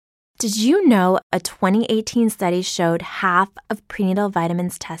Did you know a 2018 study showed half of prenatal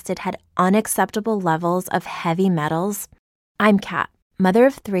vitamins tested had unacceptable levels of heavy metals? I'm Kat, mother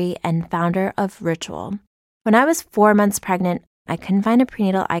of 3 and founder of Ritual. When I was 4 months pregnant, I couldn't find a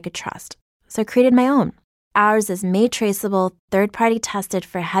prenatal I could trust, so I created my own. Ours is made traceable, third-party tested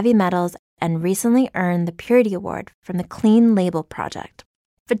for heavy metals, and recently earned the Purity Award from the Clean Label Project.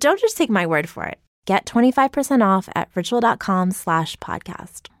 But don't just take my word for it. Get 25% off at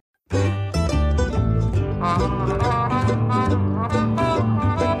ritual.com/podcast.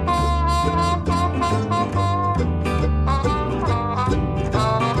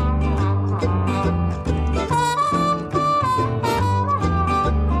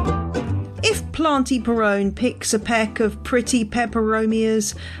 If Planty Perrone picks a peck of pretty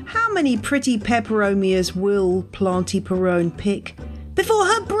peperomias, how many pretty peperomias will Planty Perrone pick before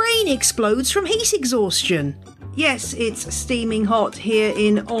her brain explodes from heat exhaustion? Yes, it's steaming hot here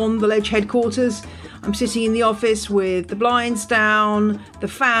in On The Ledge headquarters. I'm sitting in the office with the blinds down, the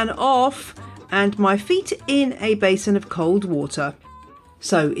fan off, and my feet in a basin of cold water.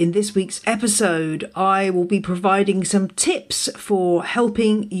 So in this week's episode, I will be providing some tips for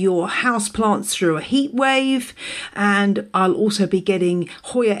helping your houseplants through a heat wave, and I'll also be getting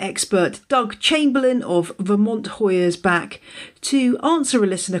Hoya expert Doug Chamberlain of Vermont Hoyas back to answer a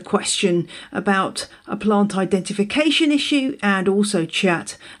listener question about a plant identification issue and also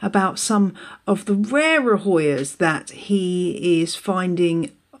chat about some of the rarer Hoyas that he is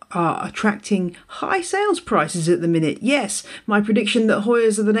finding are attracting high sales prices at the minute. Yes, my prediction that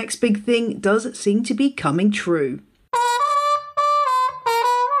Hoyas are the next big thing does seem to be coming true.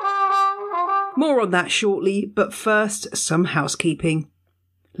 More on that shortly, but first, some housekeeping.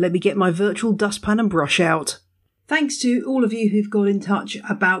 Let me get my virtual dustpan and brush out. Thanks to all of you who've got in touch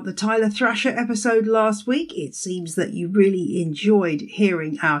about the Tyler Thrasher episode last week. It seems that you really enjoyed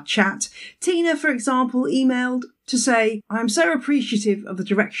hearing our chat. Tina, for example, emailed to say, "I'm so appreciative of the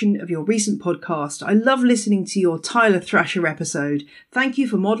direction of your recent podcast. I love listening to your Tyler Thrasher episode. Thank you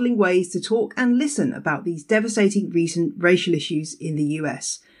for modelling ways to talk and listen about these devastating recent racial issues in the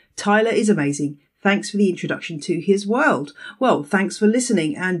US. Tyler is amazing. Thanks for the introduction to his world." Well, thanks for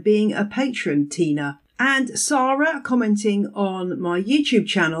listening and being a patron, Tina. And Sarah, commenting on my YouTube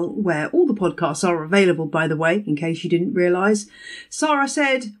channel, where all the podcasts are available, by the way, in case you didn't realise. Sarah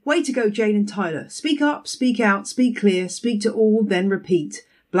said, "Way to go, Jane and Tyler. Speak up, speak out, speak clear, speak to all, then repeat.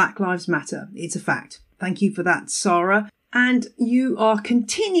 Black Lives Matter. It's a fact." Thank you for that, Sarah. And you are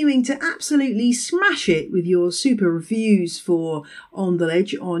continuing to absolutely smash it with your super reviews for On The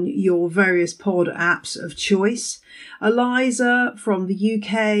Ledge on your various pod apps of choice. Eliza from the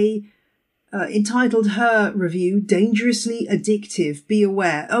UK entitled her review, "Dangerously Addictive, Be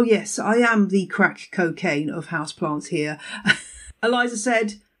Aware." Oh yes, I am the crack cocaine of houseplants here. Eliza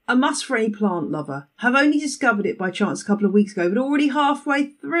said, "A must for any plant lover. Have only discovered it by chance a couple of weeks ago, but already halfway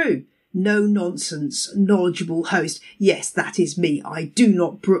through. No nonsense, knowledgeable host." Yes, that is me. I do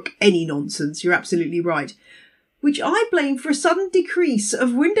not brook any nonsense. You're absolutely right. "Which I blame for a sudden decrease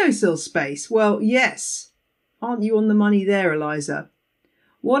of windowsill space." Well, yes. Aren't you on the money there, Eliza?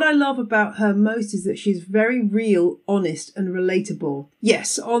 What I love about her most is that she's very real, honest and relatable.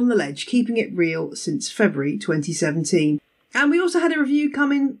 Yes, On The Ledge, keeping it real since February 2017. And we also had a review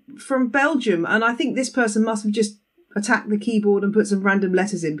come in from Belgium, and I think this person must have just attacked the keyboard and put some random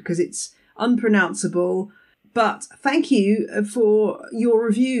letters in because it's unpronounceable. But thank you for your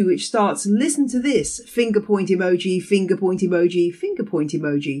review, which starts, "Listen to this, finger point emoji, finger point emoji, finger point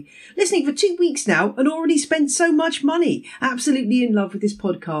emoji. Listening for 2 weeks now and already spent so much money. Absolutely in love with this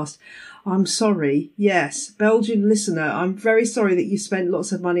podcast." I'm sorry. Yes, Belgian listener, I'm very sorry that you spent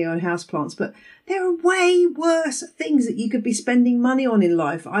lots of money on houseplants, but there are way worse things that you could be spending money on in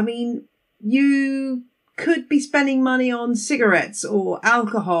life. I mean, you could be spending money on cigarettes or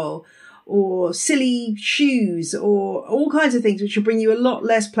alcohol or silly shoes or all kinds of things which will bring you a lot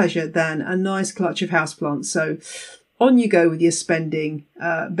less pleasure than a nice clutch of houseplants. So on you go with your spending,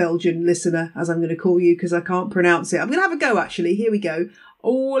 Belgian listener, as I'm going to call you because I can't pronounce it. I'm going to have a go, actually. Here we go.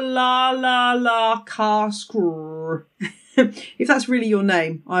 Oh, la, la, la, cascr. If that's really your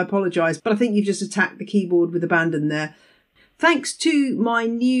name, I apologise, but I think you've just attacked the keyboard with abandon there. Thanks to my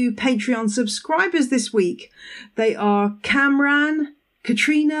new Patreon subscribers this week. They are Camran,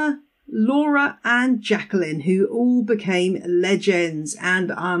 Katrina, Laura and Jacqueline, who all became legends and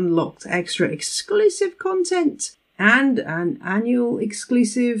unlocked extra exclusive content and an annual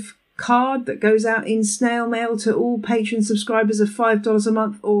exclusive card that goes out in snail mail to all patron subscribers of $5 a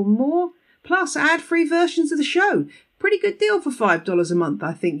month or more, plus ad-free versions of the show. Pretty good deal for $5 a month,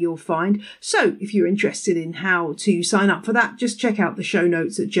 I think you'll find. So if you're interested in how to sign up for that, just check out the show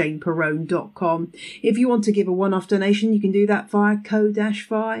notes at janeperrone.com. If you want to give a one-off donation, you can do that via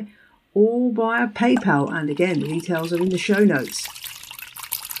Ko-Fi or via PayPal. And again, the details are in the show notes.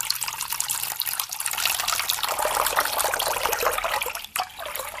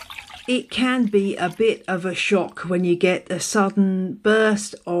 It can be a bit of a shock when you get a sudden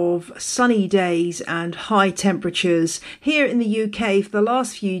burst of sunny days and high temperatures. Here in the UK for the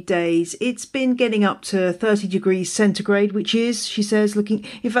last few days, it's been getting up to 30 degrees centigrade, which is, she says, looking...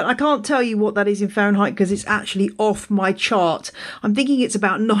 In fact, I can't tell you what that is in Fahrenheit because it's actually off my chart. I'm thinking it's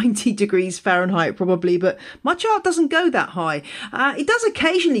about 90 degrees Fahrenheit probably, but my chart doesn't go that high. It does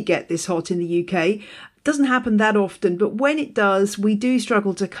occasionally get this hot in the UK. Doesn't happen that often, but when it does, we do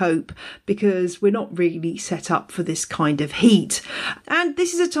struggle to cope because we're not really set up for this kind of heat. And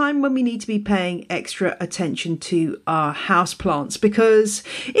this is a time when we need to be paying extra attention to our houseplants, because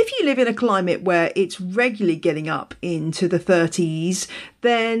if you live in a climate where it's regularly getting up into the 30s,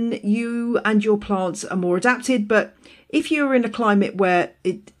 then you and your plants are more adapted. But if you're in a climate where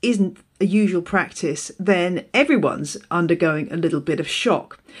it isn't a usual practice, then everyone's undergoing a little bit of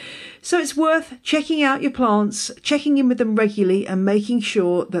shock. So it's worth checking out your plants, checking in with them regularly and making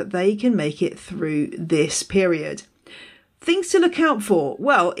sure that they can make it through this period. Things to look out for.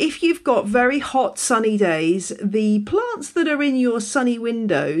 Well, if you've got very hot sunny days, the plants that are in your sunny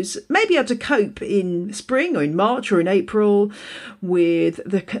windows may be able to cope in spring or in March or in April with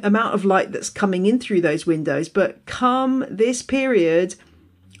the amount of light that's coming in through those windows. But come this period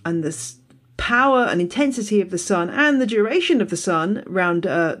and the power and intensity of the sun and the duration of the sun around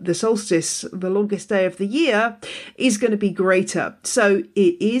the solstice, the longest day of the year, is going to be greater. So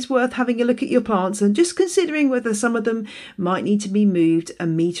it is worth having a look at your plants and just considering whether some of them might need to be moved a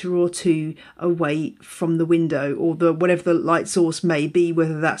metre or two away from the window or whatever the light source may be,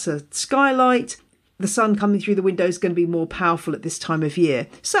 whether that's a skylight. The sun coming through the window is going to be more powerful at this time of year.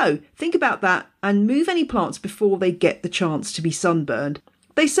 So think about that and move any plants before they get the chance to be sunburned.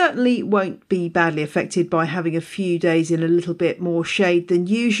 They certainly won't be badly affected by having a few days in a little bit more shade than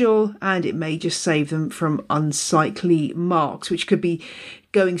usual, and it may just save them from unsightly marks, which could be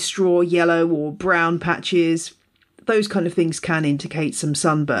going straw yellow or brown patches. Those kind of things can indicate some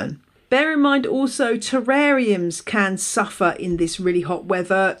sunburn. Bear in mind also terrariums can suffer in this really hot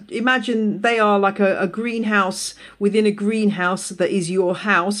weather. Imagine they are like a greenhouse within a greenhouse that is your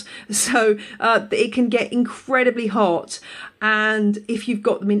house. So it can get incredibly hot. And if you've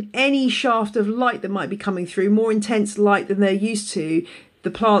got them in any shaft of light that might be coming through, more intense light than they're used to, the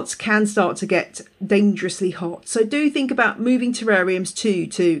plants can start to get dangerously hot. So do think about moving terrariums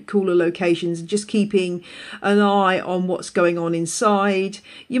to cooler locations and just keeping an eye on what's going on inside.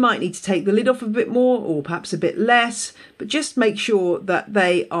 You might need to take the lid off a bit more or perhaps a bit less, but just make sure that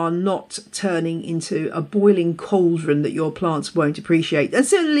they are not turning into a boiling cauldron that your plants won't appreciate. And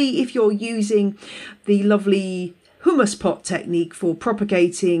certainly if you're using the lovely humus pot technique for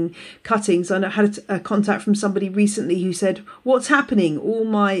propagating cuttings. I had a contact from somebody recently who said, what's happening? All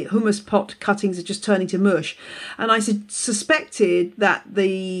my humus pot cuttings are just turning to mush. And I suspected that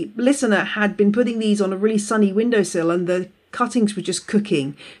the listener had been putting these on a really sunny windowsill and the cuttings were just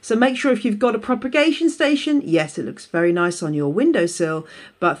cooking. So make sure if you've got a propagation station, yes, it looks very nice on your windowsill,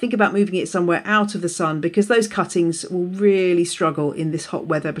 but think about moving it somewhere out of the sun because those cuttings will really struggle in this hot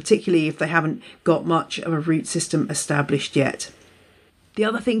weather, particularly if they haven't got much of a root system established yet. The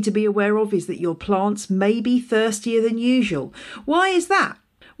other thing to be aware of is that your plants may be thirstier than usual. Why is that?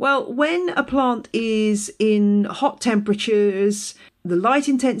 Well, when a plant is in hot temperatures, the light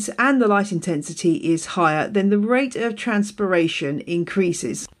intensity is higher, then the rate of transpiration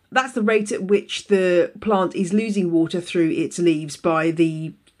increases. That's the rate at which the plant is losing water through its leaves by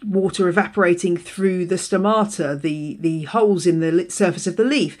the water evaporating through the stomata, the holes in the surface of the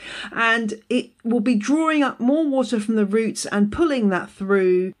leaf. And it will be drawing up more water from the roots and pulling that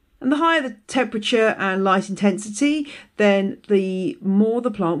through. And the higher the temperature and light intensity, then the more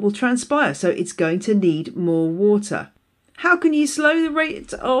the plant will transpire. So it's going to need more water. How can you slow the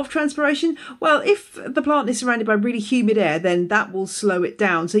rate of transpiration? Well, if the plant is surrounded by really humid air, then that will slow it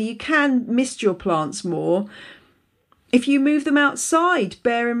down. So you can mist your plants more. If you move them outside,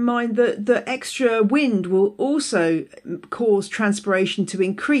 bear in mind that the extra wind will also cause transpiration to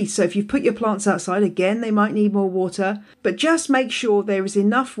increase. So if you put your plants outside, again, they might need more water, but just make sure there is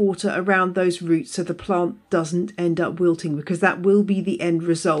enough water around those roots so the plant doesn't end up wilting, because that will be the end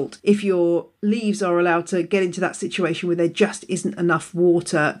result if your leaves are allowed to get into that situation where there just isn't enough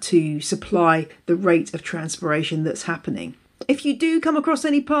water to supply the rate of transpiration that's happening. If you do come across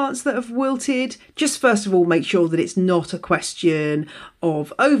any plants that have wilted, just first of all make sure that it's not a question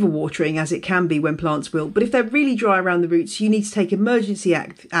of overwatering, as it can be when plants wilt. But if they're really dry around the roots, you need to take emergency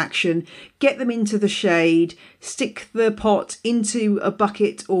action, get them into the shade, stick the pot into a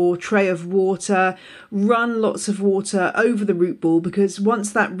bucket or tray of water, run lots of water over the root ball, because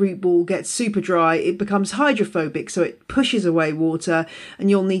once that root ball gets super dry, it becomes hydrophobic, so it pushes away water,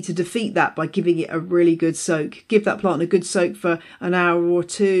 and you'll need to defeat that by giving it a really good soak. Give that plant a good soak for an hour or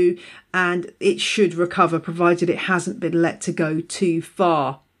two, and it should recover, provided it hasn't been let to go too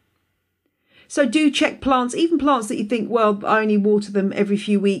far. So do check plants, even plants that you think, well, I only water them every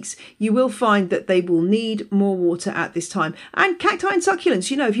few weeks. You will find that they will need more water at this time. And cacti and succulents,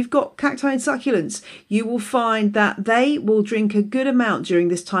 if you've got cacti and succulents, you will find that they will drink a good amount during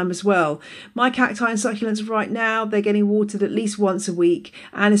this time as well. My cacti and succulents right now, they're getting watered at least once a week,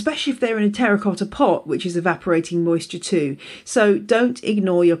 and especially if they're in a terracotta pot, which is evaporating moisture too. So don't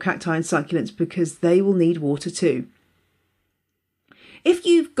ignore your cacti and succulents, because they will need water too. If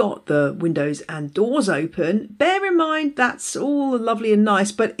you've got the windows and doors open, bear in mind that's all lovely and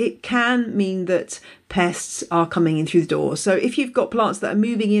nice, but it can mean that pests are coming in through the door. So if you've got plants that are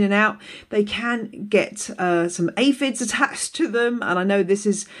moving in and out, they can get some aphids attached to them. And I know this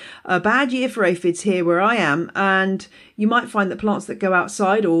is a bad year for aphids here where I am. And you might find that plants that go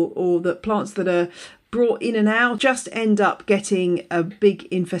outside or that plants that are brought in and out just end up getting a big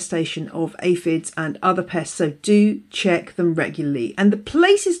infestation of aphids and other pests. So do check them regularly. And the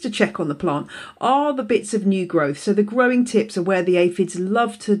places to check on the plant are the bits of new growth. So the growing tips are where the aphids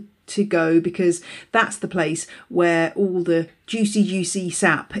love to go, because that's the place where all the juicy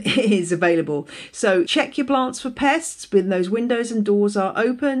sap is available. So check your plants for pests when those windows and doors are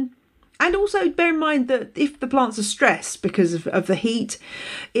open. And also bear in mind that if the plants are stressed because of the heat,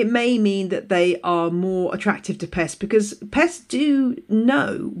 it may mean that they are more attractive to pests, because pests do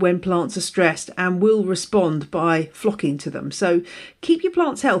know when plants are stressed and will respond by flocking to them. So keep your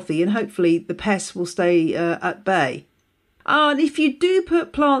plants healthy and hopefully the pests will stay at bay. And if you do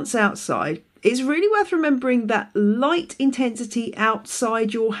put plants outside, it's really worth remembering that light intensity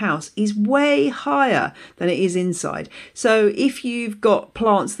outside your house is way higher than it is inside. So if you've got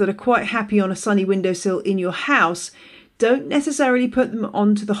plants that are quite happy on a sunny windowsill in your house, don't necessarily put them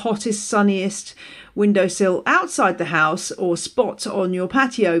onto the hottest, sunniest windowsill outside the house or spot on your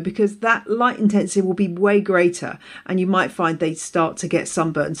patio, because that light intensity will be way greater and you might find they start to get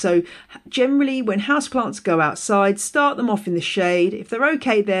sunburned. So generally when houseplants go outside, start them off in the shade. If they're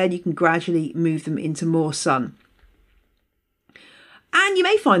okay there, you can gradually move them into more sun. And you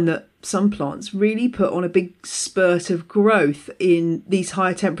may find that some plants really put on a big spurt of growth in these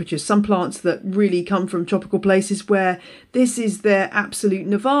higher temperatures. Some plants that really come from tropical places where this is their absolute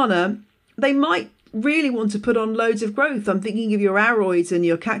nirvana, they might really want to put on loads of growth. I'm thinking of your aroids and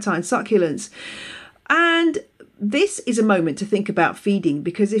your cacti and succulents. And this is a moment to think about feeding,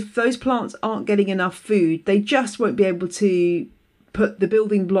 because if those plants aren't getting enough food, they just won't be able to put the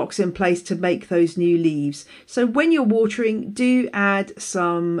building blocks in place to make those new leaves. So when you're watering, do add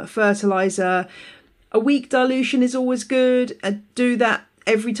some fertilizer. A weak dilution is always good, and do that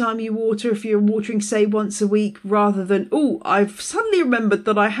every time you water. If you're watering, say, once a week, rather than, I've suddenly remembered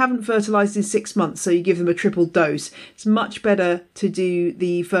that I haven't fertilised in 6 months, so you give them a triple dose. It's much better to do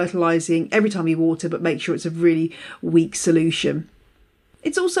the fertilising every time you water, but make sure it's a really weak solution.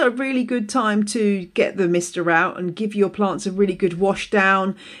 It's also a really good time to get the mister out and give your plants a really good wash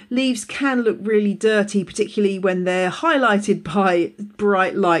down. Leaves can look really dirty, particularly when they're highlighted by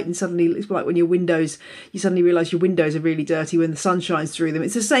bright light, and suddenly it's like when you suddenly realise your windows are really dirty when the sun shines through them.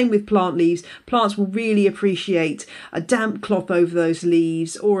 It's the same with plant leaves. Plants will really appreciate a damp cloth over those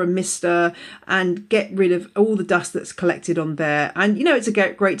leaves or a mister, and get rid of all the dust that's collected on there. And it's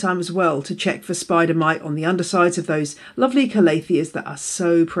a great time as well to check for spider mite on the undersides of those lovely calatheas that are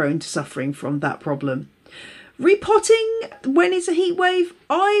so prone to suffering from that problem. Repotting when it's a heat wave,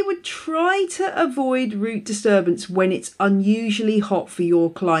 I would try to avoid root disturbance when it's unusually hot for your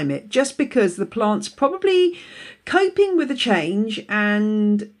climate, just because the plant's probably coping with a change,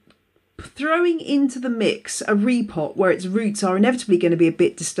 and throwing into the mix a repot where its roots are inevitably going to be a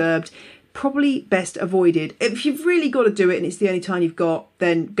bit disturbed, probably best avoided. If you've really got to do it and it's the only time you've got,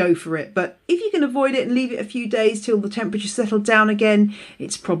 then go for it. But if you can avoid it and leave it a few days till the temperature settles down again,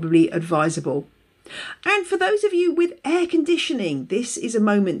 it's probably advisable. And for those of you with air conditioning, this is a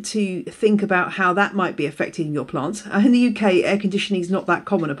moment to think about how that might be affecting your plants. In the UK, air conditioning is not that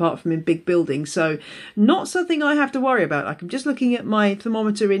common apart from in big buildings, so not something I have to worry about. Like, I'm just looking at my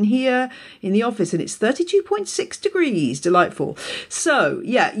thermometer in here in the office and it's 32.6 degrees. Delightful. So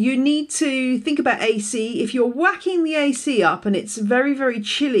yeah, you need to think about AC. If you're whacking the AC up and it's very, very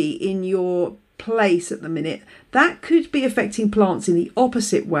chilly in your place at the minute, that could be affecting plants in the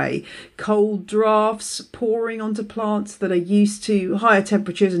opposite way. Cold drafts pouring onto plants that are used to higher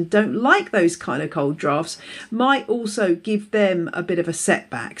temperatures and don't like those kind of cold drafts might also give them a bit of a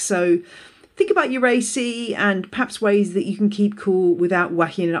setback. So think about your AC and perhaps ways that you can keep cool without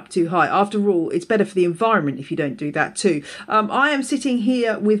whacking it up too high. After all, it's better for the environment if you don't do that too. I am sitting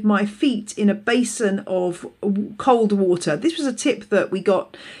here with my feet in a basin of cold water. This was a tip that we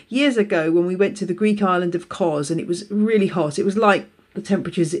got years ago when we went to the Greek island of Kos, and it was really hot. It was like the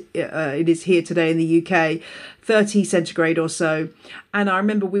temperatures it is here today in the UK, 30 centigrade or so. And I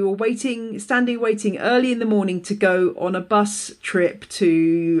remember we were standing waiting early in the morning to go on a bus trip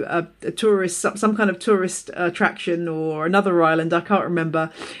to a tourist, some kind of tourist attraction or another island, I can't remember.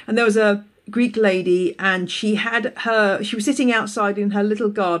 And there was a Greek lady and she was sitting outside in her little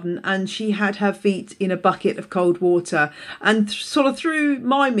garden and she had her feet in a bucket of cold water, and sort of through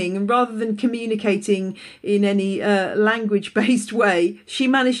miming and rather than communicating in any language based way, she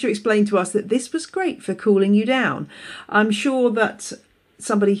managed to explain to us that this was great for cooling you down. I'm sure that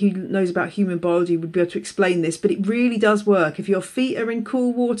somebody who knows about human biology would be able to explain this, but it really does work. If your feet are in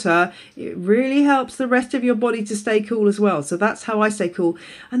cool water, it really helps the rest of your body to stay cool as well. So that's how I stay cool.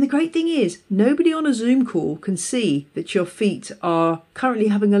 And the great thing is, nobody on a Zoom call can see that your feet are currently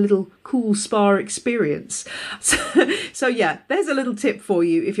having a little cool spa experience. So yeah, there's a little tip for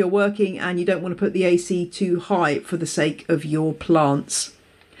you if you're working and you don't want to put the AC too high for the sake of your plants.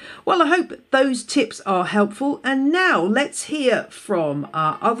 Well, I hope those tips are helpful. And now let's hear from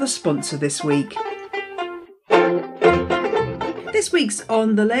our other sponsor this week. This week's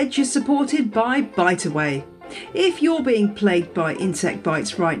On the Ledge is supported by Biteaway. If you're being plagued by insect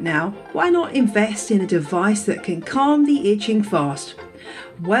bites right now, why not invest in a device that can calm the itching fast?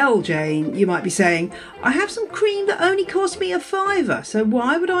 Well, Jane, you might be saying, I have some cream that only cost me $5, so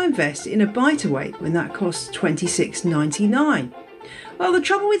why would I invest in a Biteaway when that costs $26.99? Well, the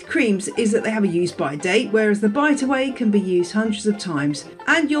trouble with creams is that they have a use-by date, whereas the Biteaway can be used hundreds of times,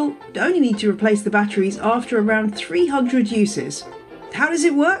 and you'll only need to replace the batteries after around 300 uses. How does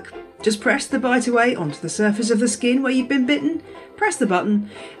it work? Just press the Biteaway onto the surface of the skin where you've been bitten, press the button,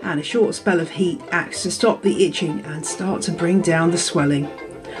 and a short spell of heat acts to stop the itching and start to bring down the swelling.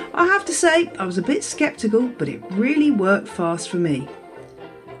 I have to say, I was a bit sceptical, but it really worked fast for me.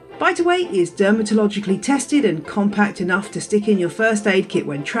 Biteaway is dermatologically tested and compact enough to stick in your first aid kit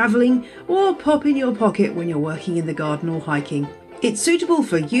when travelling or pop in your pocket when you're working in the garden or hiking. It's suitable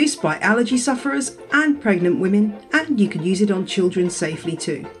for use by allergy sufferers and pregnant women, and you can use it on children safely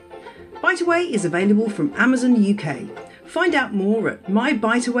too. Biteaway is available from Amazon UK. Find out more at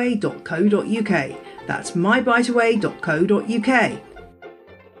mybiteaway.co.uk. That's mybiteaway.co.uk.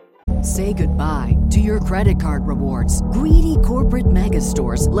 Say goodbye to your credit card rewards. Greedy corporate mega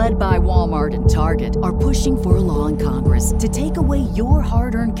stores, led by Walmart and Target, are pushing for a law in Congress to take away your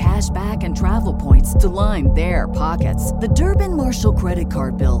hard-earned cash back and travel points to line their pockets. The Durbin-Marshall credit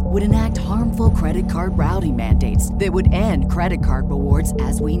card bill would enact harmful credit card routing mandates that would end credit card rewards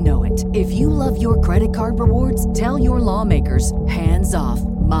as we know it. If you love your credit card rewards, tell your lawmakers, hands off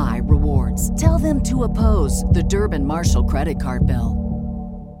my rewards. Tell them to oppose the Durbin-Marshall credit card bill.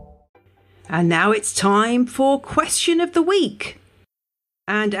 And now it's time for Question of the Week.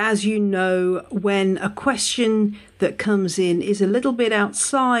 And as you know, when a question that comes in is a little bit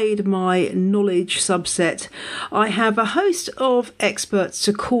outside my knowledge subset, I have a host of experts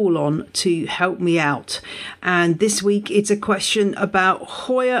to call on to help me out. And this week it's a question about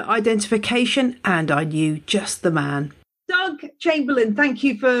Hoya identification, and I knew just the man. Doug Chamberlain, thank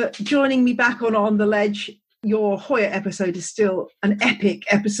you for joining me back on The Ledge. Your Hoya episode is still an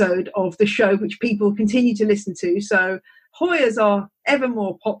epic episode of the show, which people continue to listen to. So Hoyas are ever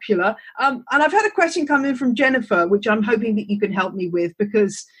more popular. And I've had a question come in from Jennifer, which I'm hoping that you can help me with,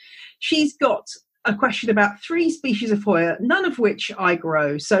 because she's got a question about 3 species of Hoya, none of which I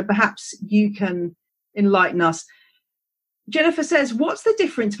grow. So perhaps you can enlighten us. Jennifer says, what's the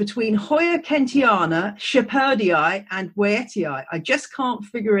difference between Hoya kentiana, Shepherdii, and Wietii? I just can't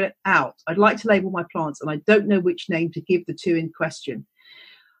figure it out. I'd like to label my plants, and I don't know which name to give the 2 in question.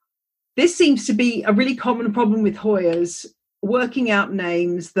 This seems to be a really common problem with Hoyas, working out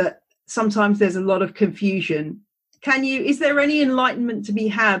names that sometimes there's a lot of confusion. Is there any enlightenment to be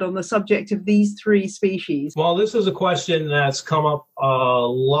had on the subject of these three species? Well, this is a question that's come up a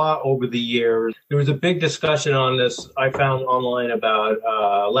lot over the years. There was a big discussion on this I found online about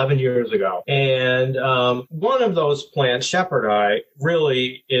 11 years ago. And one of those plants, shepherdi,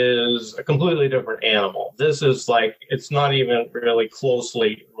 really is a completely different animal. This is it's not even really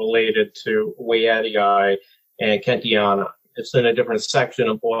closely related to Weightii and Kentiana. It's in a different section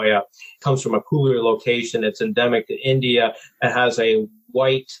of Hoya. It comes from a cooler location. It's endemic to India. It has a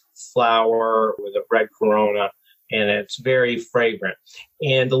white flower with a red corona, and it's very fragrant.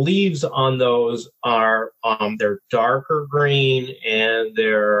 And the leaves on those are they're darker green, and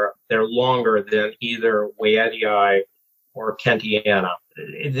they're longer than either Weightii or Kentiana.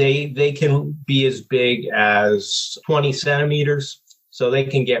 They can be as big as 20 centimeters. So they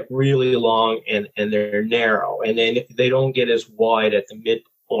can get really long and they're narrow, and then they don't get as wide at the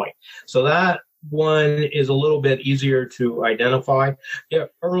midpoint. So that one is a little bit easier to identify. Yeah,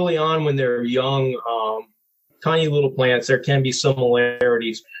 early on when they're young, tiny little plants, there can be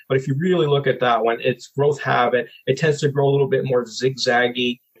similarities. But if you really look at that one, its growth habit, it tends to grow a little bit more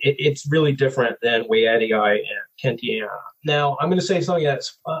zigzaggy. It's really different than Weightii and Kentiana. Now, I'm going to say something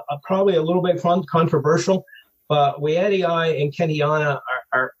that's probably a little bit controversial. But Weightii and Kentiana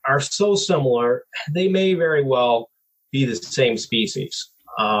are so similar, they may very well be the same species.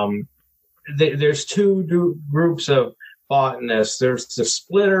 There's two groups of botanists. There's the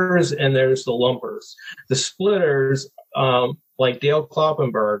splitters and there's the lumpers. The splitters, like Dale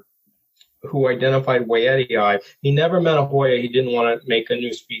Kloppenberg, who identified Weightii, he never met a Hoya he didn't want to make a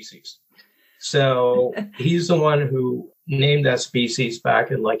new species. So he's the one who named that species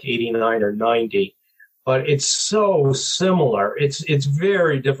back in 89 or 90. But it's so similar. It's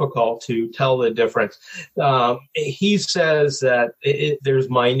very difficult to tell the difference. He says that there's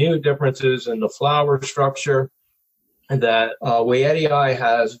minute differences in the flower structure, and that Weightii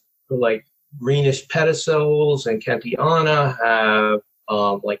has greenish pedicels, and Kentiana have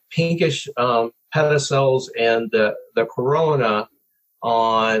pinkish pedicels, and the corona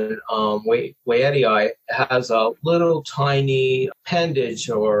on Weightii has a little tiny appendage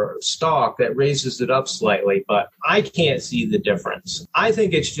or stalk that raises it up slightly, but I can't see the difference. I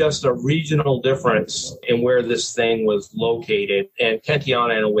think it's just a regional difference in where this thing was located, and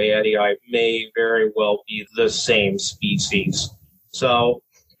Kentiana and Weightii may very well be the same species. So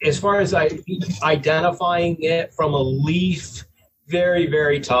as far as identifying it from a leaf, very,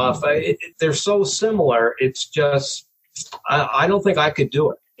 very tough. They're so similar, it's just I don't think I could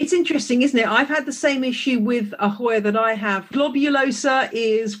do it. It's interesting, isn't it? I've had the same issue with a Hoya that I have. Globulosa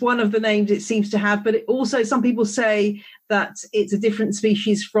is one of the names it seems to have, but also some people say that it's a different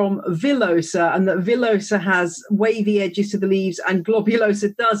species from villosa, and that villosa has wavy edges to the leaves and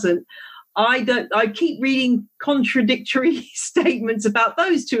globulosa doesn't. I keep reading contradictory statements about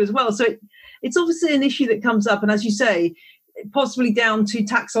those two as well. So it's obviously an issue that comes up, and as you say, possibly down to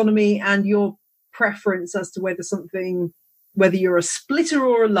taxonomy and your preference as to whether you're a splitter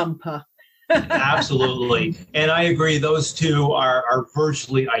or a lumper. Absolutely. And I agree, those two are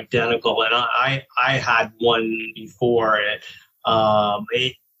virtually identical. And I had one before, and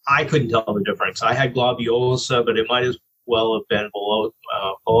I couldn't tell the difference. I had globulosa, but it might as well have been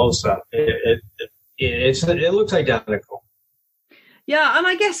villosa. It looks identical. Yeah, and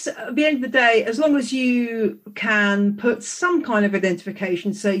I guess at the end of the day, as long as you can put some kind of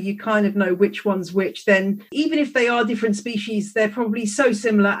identification so you kind of know which one's which, then even if they are different species, they're probably so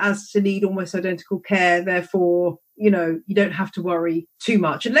similar as to need almost identical care. Therefore, you don't have to worry too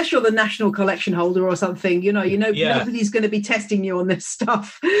much, unless you're the national collection holder or something. Yeah. Nobody's going to be testing you on this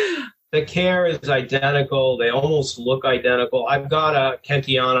stuff. The care is identical. They almost look identical. I've got a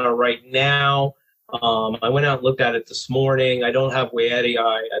Kentiana right now. I went out and looked at it this morning. I don't have Weightii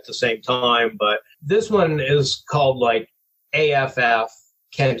at the same time, but this one is called AFF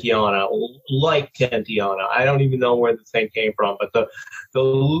Kentiana, like Kentiana. I don't even know where the thing came from, but the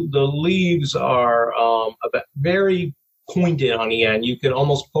leaves are very pointed on the end. You can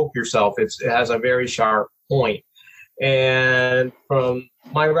almost poke yourself. It has a very sharp point. And from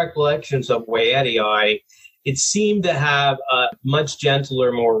my recollections of Weightii, it seemed to have a much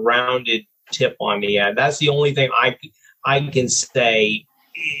gentler, more rounded tip on the end. That's the only thing I can say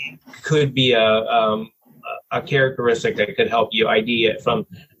could be a characteristic that could help you ID it from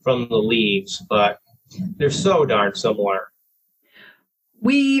the leaves, but they're so darn similar.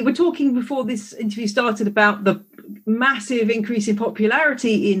 We were talking before this interview started about the massive increase in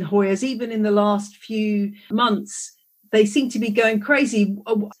popularity in Hoyas. Even in the last few months, they seem to be going crazy.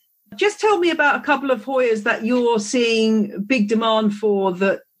 Just tell me about a couple of Hoyas that you're seeing big demand for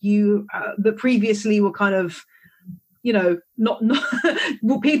that previously were kind of not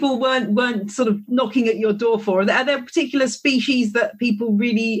well, people weren't sort of knocking at your door for? Are there particular species that people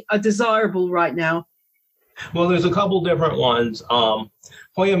really are desirable right now? Well, there's a couple different ones. Hoya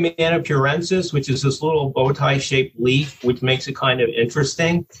manipurensis, which is this little bow tie shaped leaf, which makes it kind of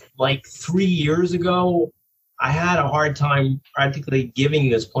interesting. Like 3 years ago, I had a hard time practically giving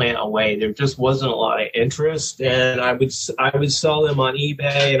this plant away. There just wasn't a lot of interest, and I would sell them on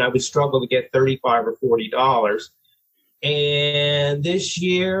eBay, and I would struggle to get $35 or $40. And this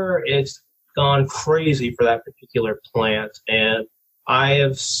year, it's gone crazy for that particular plant, and I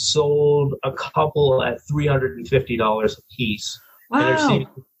have sold a couple at $350 a piece. Wow. And there seems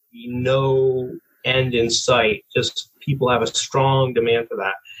to be no end in sight. Just people have a strong demand for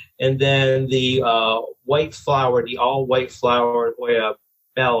that. And then the white flower, the all white flower Hoya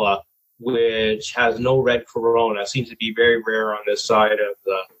bella, which has no red corona, seems to be very rare on this side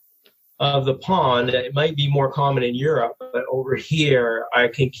of the pond. It might be more common in Europe, but over here I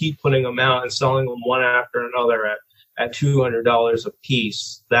can keep putting them out and selling them one after another at $200 a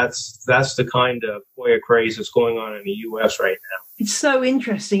piece. That's the kind of Hoya craze that's going on in the U.S. right now. It's so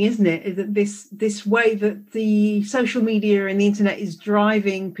interesting, isn't it? That this way that the social media and the internet is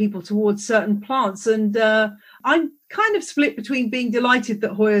driving people towards certain plants. And I'm kind of split between being delighted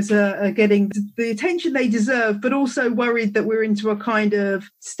that Hoyas are getting the attention they deserve, but also worried that we're into a kind of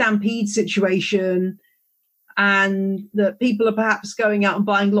stampede situation, and that people are perhaps going out and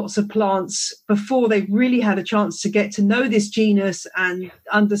buying lots of plants before they've really had a chance to get to know this genus and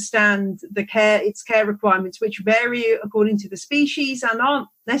understand its care requirements, which vary according to the species and aren't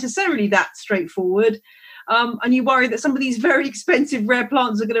necessarily that straightforward. And you worry that some of these very expensive rare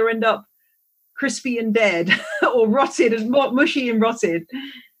plants are going to end up crispy and dead or rotted and mushy and rotted.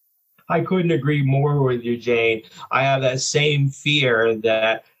 I couldn't agree more with you, Jane. I have that same fear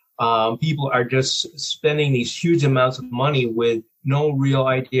that people are just spending these huge amounts of money with no real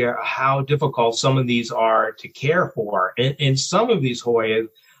idea how difficult some of these are to care for. And some of these Hoyas,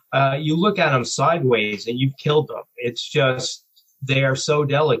 you look at them sideways and you've killed them. It's just, they are so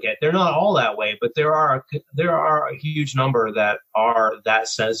delicate. They're not all that way, but there are a huge number that are that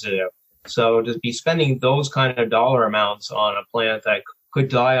sensitive. So to be spending those kind of dollar amounts on a plant that could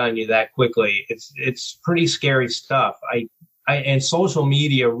die on you that quickly, it's pretty scary stuff. And social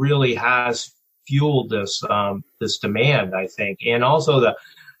media really has fueled this demand, I think, and also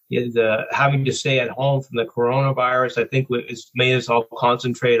the having to stay at home from the coronavirus. I think it's made us all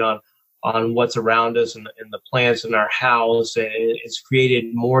concentrate on what's around us and the plants in our house, and it's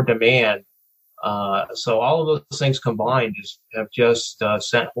created more demand. So all of those things combined have just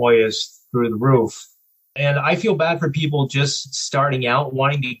sent Hoyas through the roof. And I feel bad for people just starting out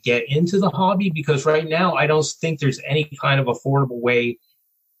wanting to get into the hobby, because right now I don't think there's any kind of affordable way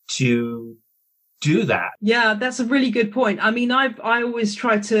to do that. Yeah, that's a really good point. I mean, I always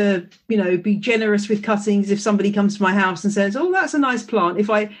try to, be generous with cuttings if somebody comes to my house and says, "Oh, that's a nice plant." If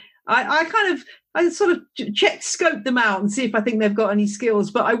I sort of scope them out and see if I think they've got any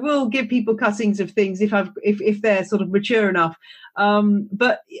skills, but I will give people cuttings of things if they're sort of mature enough. And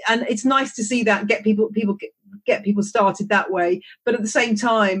it's nice to see that get people started that way. But at the same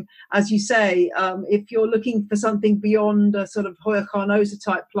time, as you say, if you're looking for something beyond a sort of Hoya carnosa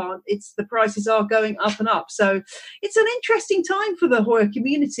type plant, the prices are going up and up. So it's an interesting time for the Hoya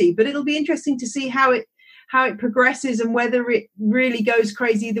community, but it'll be interesting to see how it progresses and whether it really goes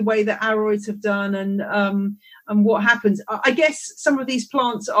crazy the way that aroids have done, and what happens. I guess some of these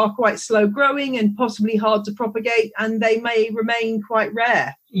plants are quite slow growing and possibly hard to propagate, and they may remain quite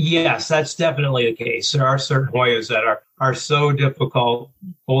rare. Yes, that's definitely the case. There are certain Hoyas that are so difficult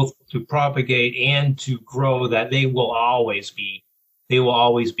both to propagate and to grow that they will always be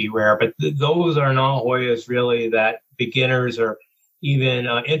rare. But those are not Hoyas really that beginners or even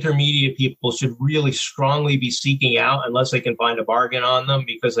intermediate people should really strongly be seeking out unless they can find a bargain on them,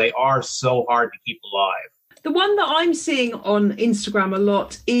 because they are so hard to keep alive. The one that I'm seeing on Instagram a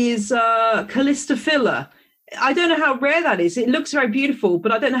lot is Callistophila. I don't know how rare that is. It looks very beautiful,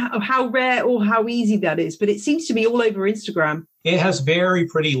 but I don't know how rare or how easy that is. But it seems to be all over Instagram. It has very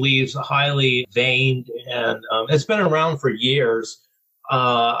pretty leaves, highly veined, and it's been around for years.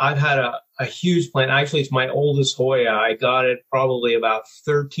 I've had a huge plant. Actually, it's my oldest Hoya. I got it probably about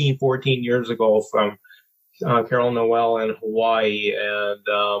 13, 14 years ago from Carol Noel in Hawaii.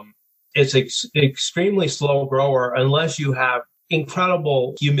 And it's extremely slow grower unless you have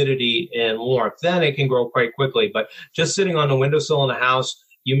incredible humidity and warmth. Then it can grow quite quickly. But just sitting on the windowsill in the house,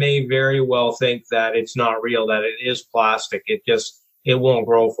 you may very well think that it's not real, that it is plastic. It won't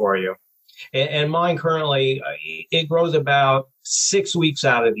grow for you. And mine currently, it grows about 6 weeks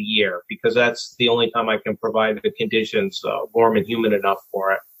out of the year because that's the only time I can provide the conditions warm and humid enough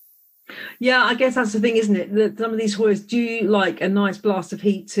for it. Yeah, I guess that's the thing, isn't it? That some of these Hoyas do like a nice blast of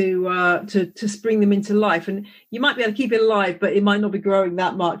heat to spring them into life, and you might be able to keep it alive, but it might not be growing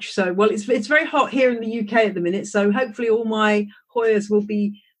that much. So, well, it's very hot here in the UK at the minute, so hopefully all my Hoyas will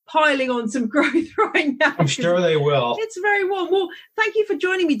be piling on some growth right now. I'm sure they will. It's very warm. Well, thank you for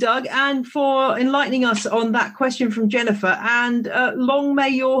joining me, Doug, and for enlightening us on that question from Jennifer. And long may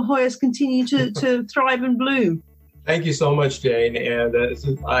your Hoyas continue to thrive and bloom. Thank you so much, Jane, and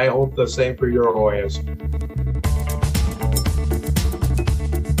I hope the same for your Hoyas.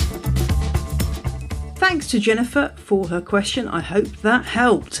 Thanks to Jennifer for her question. I hope that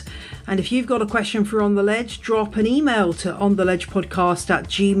helped. And if you've got a question for On The Ledge, drop an email to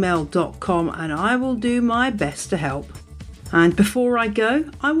ontheledgepodcast@gmail.com and I will do my best to help. And before I go,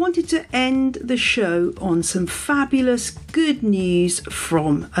 I wanted to end the show on some fabulous good news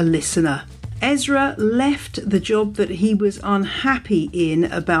from a listener. Ezra left the job that he was unhappy in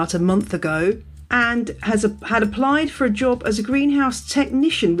about a month ago and had applied for a job as a greenhouse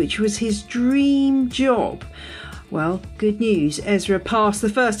technician, which was his dream job. Well, good news, Ezra passed the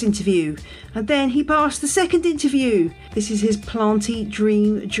first interview and then he passed the second interview. This is his planty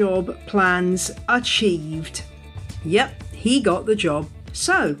dream job plans achieved. Yep, he got the job.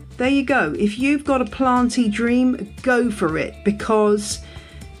 So, there you go. If you've got a planty dream, go for it, because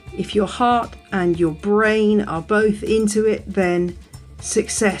if your heart and your brain are both into it, then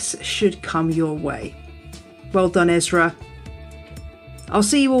success should come your way. Well done, Ezra. I'll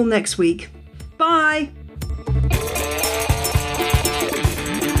see you all next week. Bye!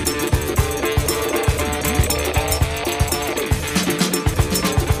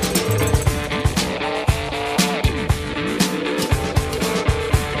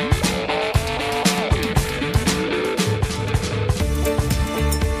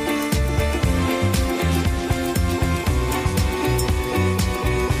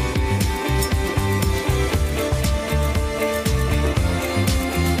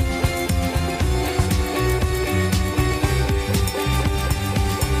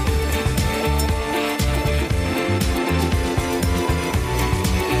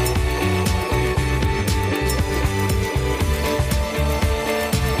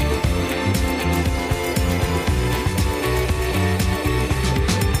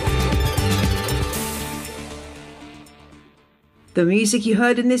 The music you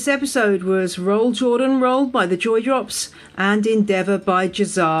heard in this episode was Roll Jordan Roll by the Joy Drops and Endeavour by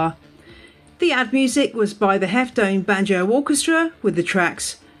Jazar. The ad music was by the Heftone Banjo Orchestra with the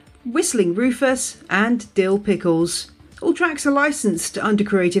tracks Whistling Rufus and Dill Pickles. All tracks are licensed under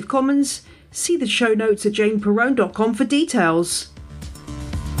Creative Commons. See the show notes at janeperrone.com for details.